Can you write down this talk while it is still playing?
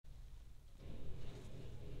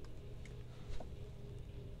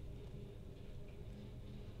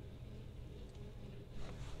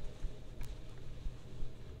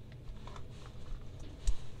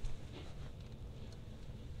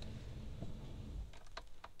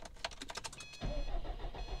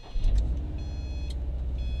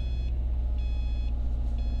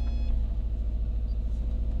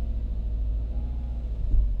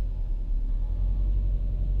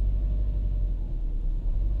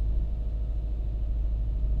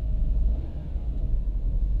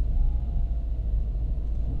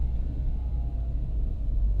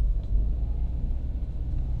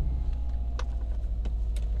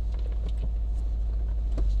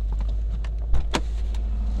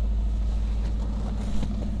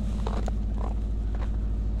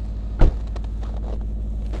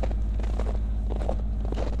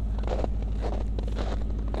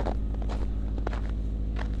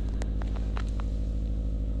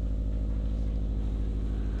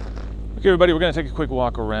Okay, everybody, we're going to take a quick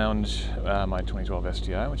walk around my 2012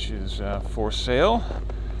 STI, which is for sale.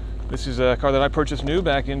 This is a car that I purchased new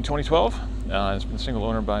back in 2012. It's been single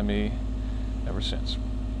owner by me ever since.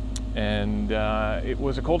 And it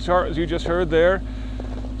was a cold start, as you just heard there.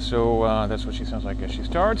 So that's what she sounds like as she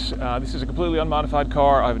starts. This is a completely unmodified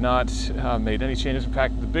car. I've not made any changes. In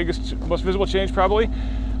fact, the biggest, most visible change probably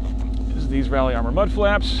is these Rally Armor mud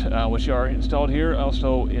flaps, which are installed here.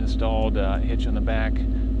 Also installed a hitch on the back.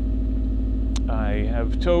 I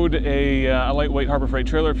have towed a lightweight Harbor Freight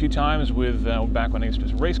trailer a few times with back when I used to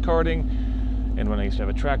do some race karting and when I used to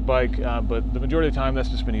have a track bike, but the majority of the time that's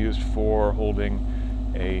just been used for holding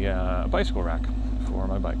a bicycle rack for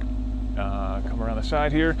my bike. Come around the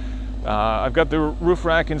side here. I've got the roof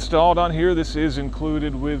rack installed on here. This is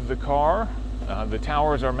included with the car. The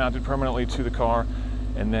towers are mounted permanently to the car,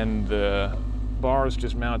 and then the bars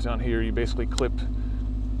just mount on here. You basically clip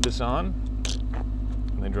this on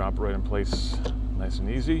and they drop right in place nice and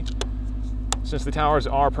easy. Since the towers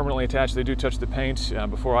are permanently attached, they do touch the paint.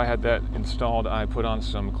 Before I had that installed, I put on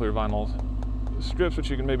some clear vinyl strips,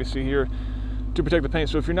 which you can maybe see here, to protect the paint.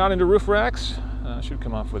 So if you're not into roof racks, it should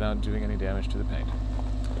come off without doing any damage to the paint.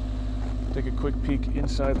 Take a quick peek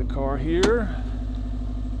inside the car here.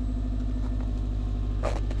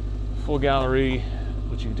 Full gallery,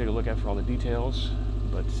 which you can take a look at for all the details,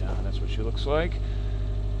 but that's what she looks like.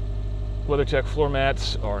 WeatherTech floor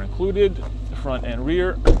mats are included, front and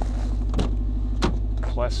rear,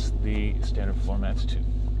 plus the standard floor mats too.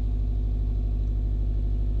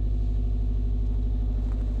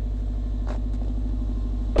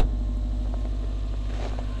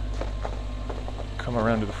 Come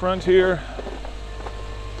around to the front here.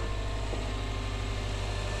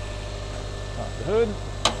 Pop the hood.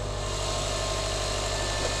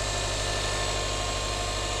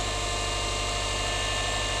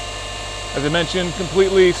 As I mentioned,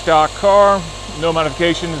 completely stock car, no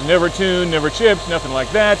modifications, never tuned, never chipped, nothing like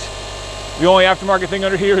that. The only aftermarket thing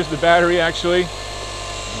under here is the battery, actually.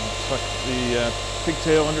 Tuck the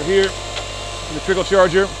pigtail under here, the trickle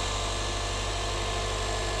charger.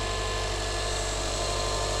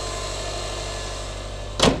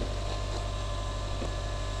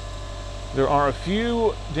 There are a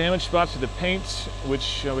few damaged spots to the paint,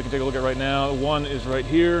 which we can take a look at right now. One is right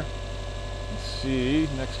here. See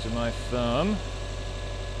next to my thumb.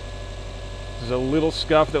 This is a little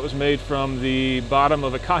scuff that was made from the bottom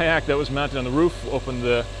of a kayak that was mounted on the roof. Opened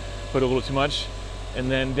the hood a little too much. And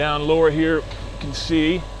then down lower here, you can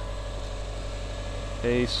see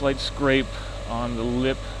a slight scrape on the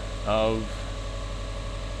lip of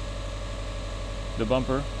the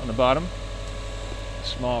bumper on the bottom. A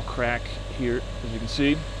small crack here, as you can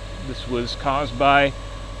see. This was caused by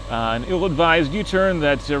an ill-advised U-turn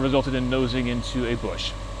that resulted in nosing into a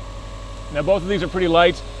bush. Now both of these are pretty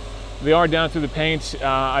light. They are down through the paint.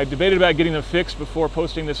 I debated about getting them fixed before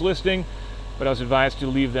posting this listing, but I was advised to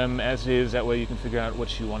leave them as is. That way you can figure out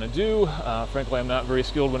what you want to do. Frankly, I'm not very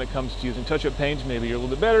skilled when it comes to using touch-up paint. Maybe you're a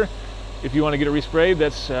little bit better. If you want to get it resprayed,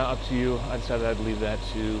 that's up to you. I decided I'd leave that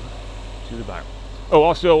to the buyer. Oh,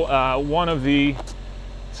 also, one of the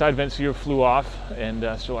side vents here flew off,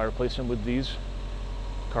 and so I replaced them with these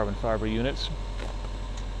carbon fiber units.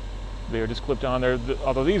 They are just clipped on there,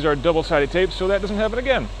 although these are double-sided tape, so that doesn't happen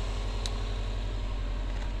again.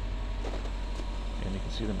 And you can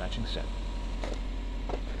see the matching set.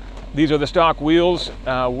 These are the stock wheels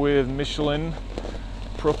with Michelin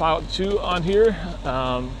Profile 2 on here.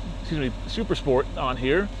 Excuse me, Super Sport on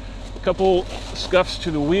here. A couple scuffs to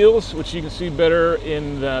the wheels, which you can see better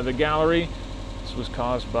in the gallery. This was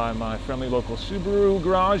caused by my friendly local Subaru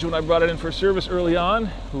garage when I brought it in for service early on,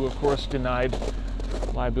 who of course denied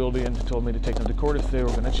liability and told me to take them to court if they were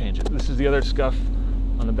going to change it. This is the other scuff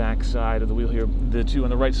on the back side of the wheel here. The two on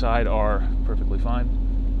the right side are perfectly fine.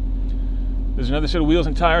 There's another set of wheels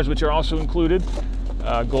and tires which are also included.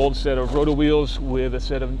 A gold set of roto wheels with a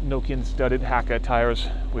set of Nokian studded Haka tires,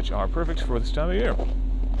 which are perfect for this time of year.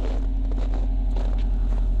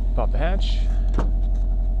 Pop the hatch.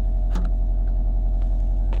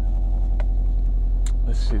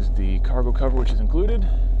 This is the cargo cover, which is included.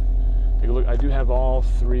 Take a look. I do have all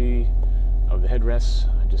three of the headrests.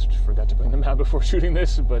 I just forgot to bring them out before shooting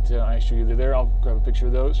this, but I assure you they're there. I'll grab a picture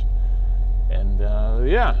of those. And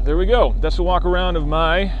yeah, there we go. That's the walk around of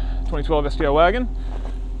my 2012 STI wagon.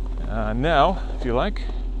 Now, if you like,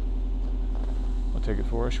 I'll take it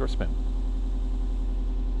for a short spin.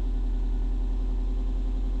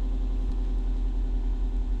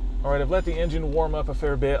 All right, I've let the engine warm up a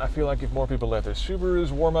fair bit. I feel like if more people let their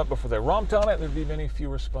Subarus warm up before they romped on it, there'd be many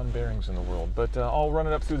fewer spun bearings in the world. But I'll run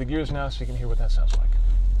it up through the gears now so you can hear what that sounds like.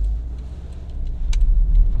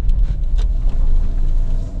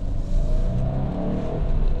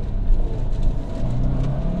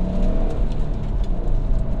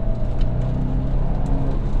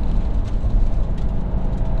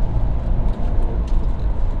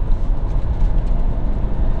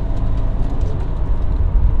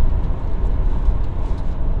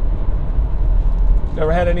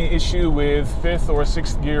 any issue with 5th or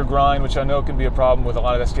 6th gear grind, which I know can be a problem with a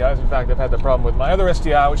lot of STIs. In fact, I've had the problem with my other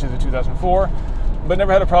STI, which is a 2004, but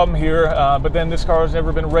never had a problem here. But then this car has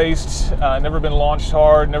never been raced, never been launched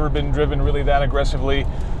hard, never been driven really that aggressively.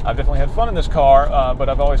 I've definitely had fun in this car, but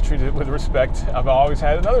I've always treated it with respect. I've always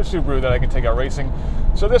had another Subaru that I can take out racing.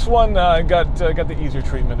 So this one got the easier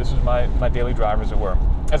treatment. This is my daily driver, as it were.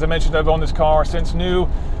 As I mentioned, I've owned this car since new.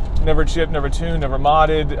 Never chipped, never tuned, never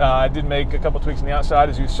modded. I did make a couple tweaks on the outside,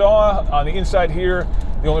 as you saw. On the inside here,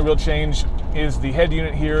 the only real change is the head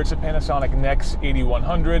unit here. It's a Panasonic Nex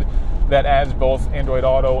 8100 that adds both Android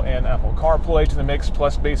Auto and Apple CarPlay to the mix,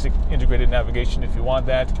 plus basic integrated navigation if you want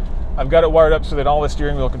that. I've got it wired up so that all the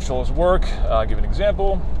steering wheel controls work. I'll give an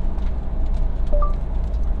example.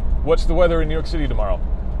 What's the weather in New York City tomorrow?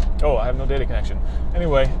 Oh, I have no data connection.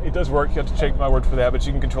 Anyway, it does work. You have to take my word for that, but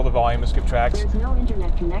you can control the volume and skip tracks. There's no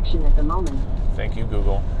internet connection at the moment. Thank you,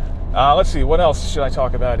 Google. Let's see, what else should I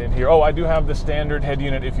talk about in here? Oh, I do have the standard head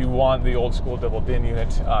unit if you want the old school double din unit.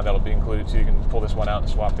 That'll be included too. You can pull this one out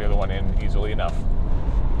and swap the other one in easily enough.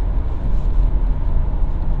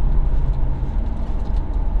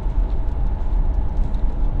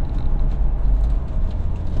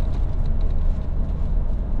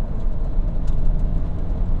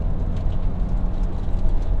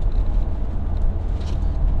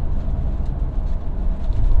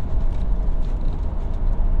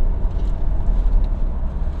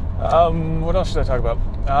 What else should I talk about?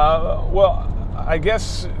 Well, I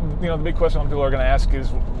guess, the big question a lot of people are going to ask is,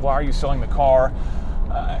 why are you selling the car?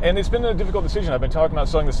 And it's been a difficult decision. I've been talking about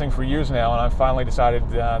selling this thing for years now, and I finally decided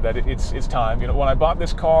that it's time. When I bought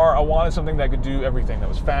this car, I wanted something that could do everything. That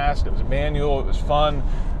was fast, it was manual, it was fun,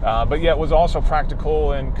 but yet was also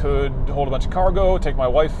practical and could hold a bunch of cargo, take my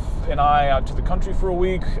wife and I out to the country for a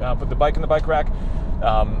week, put the bike in the bike rack.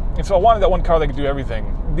 And so I wanted that one car that could do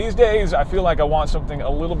everything. These days, I feel like I want something a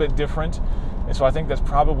little bit different. And so I think that's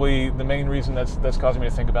probably the main reason that's causing me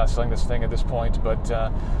to think about selling this thing at this point. But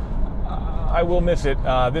I will miss it.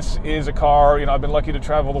 This is a car, I've been lucky to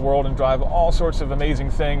travel the world and drive all sorts of amazing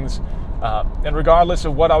things. And regardless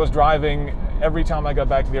of what I was driving, every time I got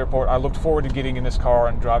back to the airport, I looked forward to getting in this car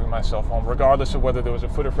and driving myself home, regardless of whether there was a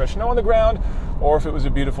foot of fresh snow on the ground or if it was a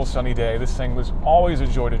beautiful sunny day. This thing was always a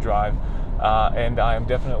joy to drive. And I am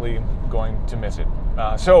definitely going to miss it.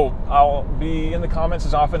 So I'll be in the comments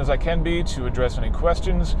as often as I can be to address any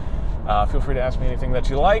questions. Feel free to ask me anything that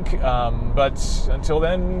you like. But until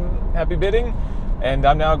then, happy bidding. And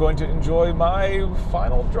I'm now going to enjoy my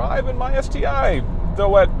final drive in my STI,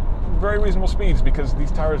 though at very reasonable speeds, because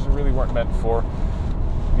these tires really weren't meant for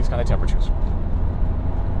these kind of temperatures.